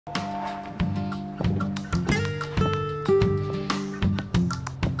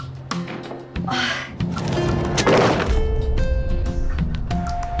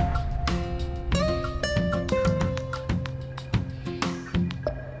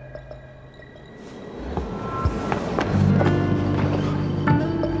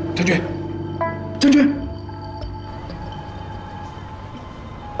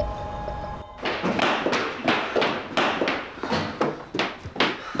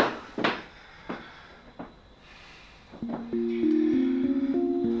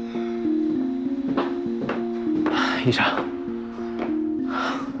医生，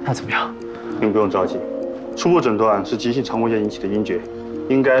他怎么样？您不用着急，初步诊断是急性肠胃炎引起的晕厥，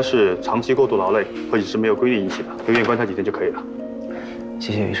应该是长期过度劳累或者是没有规律引起的，留院观察几天就可以了。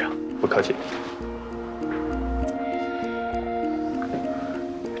谢谢医生。不客气。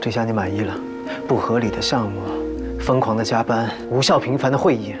这下你满意了？不合理的项目，疯狂的加班，无效频繁的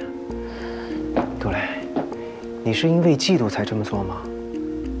会议。杜蕾，你是因为嫉妒才这么做吗？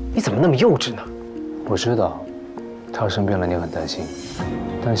你怎么那么幼稚呢？我知道，他生病了，你很担心。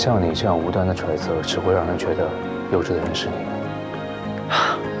但像你这样无端的揣测，只会让人觉得幼稚的人是你。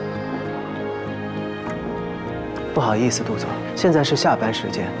不好意思，杜总，现在是下班时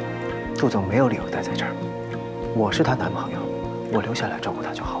间，杜总没有理由待在这儿。我是她男朋友，我留下来照顾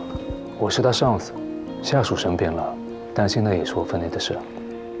她就好了。我是他上司，下属生病了，担心那也是我分内的事。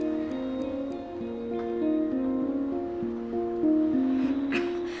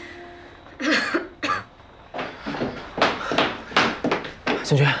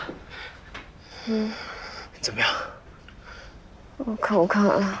芊芊，怎么样？我看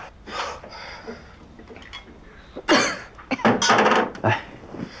啊。来，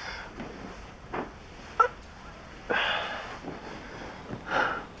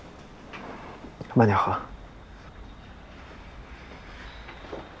慢点喝。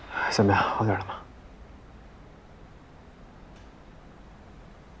怎么样？好点了吗？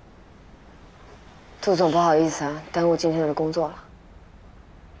杜总，不好意思啊，耽误今天的工作了。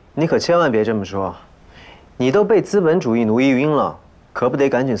你可千万别这么说，你都被资本主义奴役晕了，可不得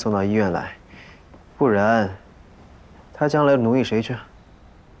赶紧送到医院来，不然，他将来奴役谁去？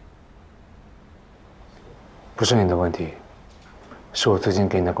不是你的问题，是我最近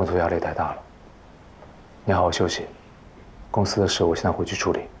给你的工作压力太大了。你好好休息，公司的事我现在回去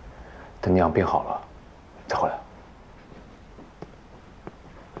处理，等你养病好了再回来。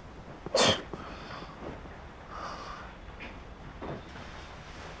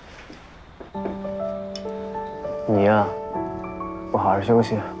你呀，不好好休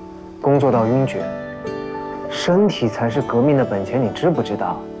息，工作到晕厥，身体才是革命的本钱，你知不知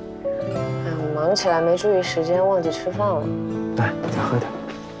道？哎，我忙起来没注意时间，忘记吃饭了。来，再喝点。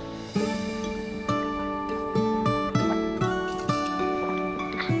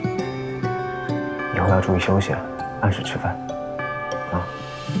以后要注意休息，按时吃饭，啊。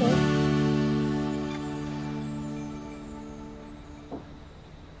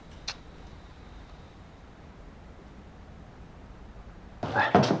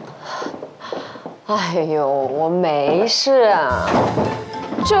哎呦，我没事啊，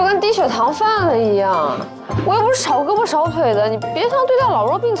就跟低血糖犯了一样。我又不是少胳膊少腿的，你别像对待老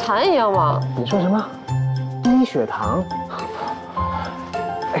弱病残一样嘛。你说什么？低血糖？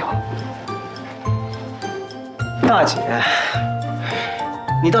哎呦，大姐，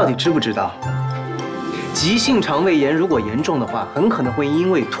你到底知不知道？急性肠胃炎如果严重的话，很可能会因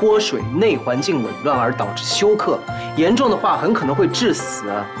为脱水、内环境紊乱而导致休克，严重的话很可能会致死。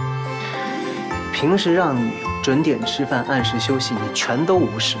平时让你准点吃饭、按时休息，你全都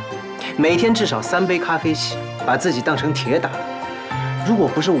无视。每天至少3杯咖啡起，把自己当成铁打。如果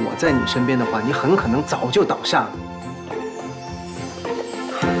不是我在你身边的话，你很可能早就倒下了。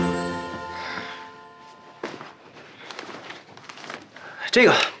这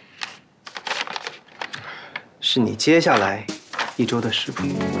个是你接下来1周的食谱，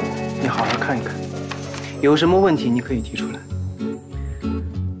你好好看一看，有什么问题你可以提出来。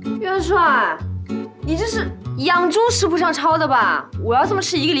元帅，你这是养猪食谱上抄的吧？我要这么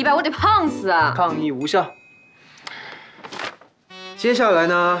吃1个礼拜，我得胖死啊！抗议无效。接下来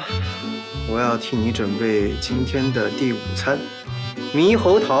呢，我要替你准备今天的第5餐：猕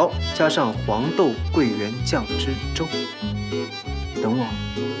猴桃加上黄豆桂圆酱汁粥。等我。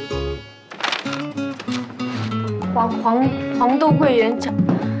黄豆桂圆酱，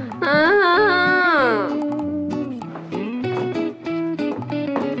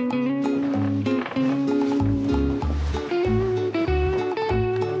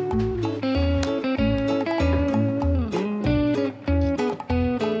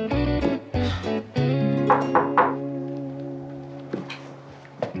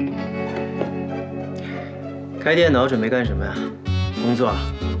开电脑准备干什么呀？工作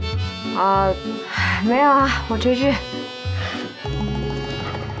啊？没有啊，我追剧。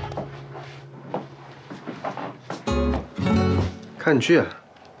看剧啊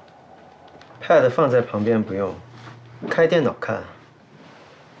？Pad 放在旁边不用，开电脑看。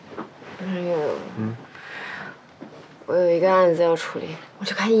哎呦，我有一个案子要处理，我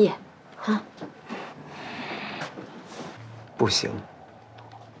去看1眼，啊。不行。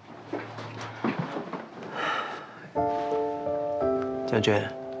江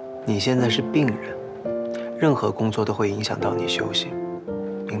娟，你现在是病人，任何工作都会影响到你休息，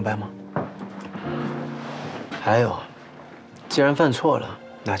明白吗？还有，既然犯错了，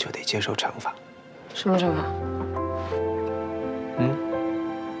那就得接受惩罚。什么惩罚？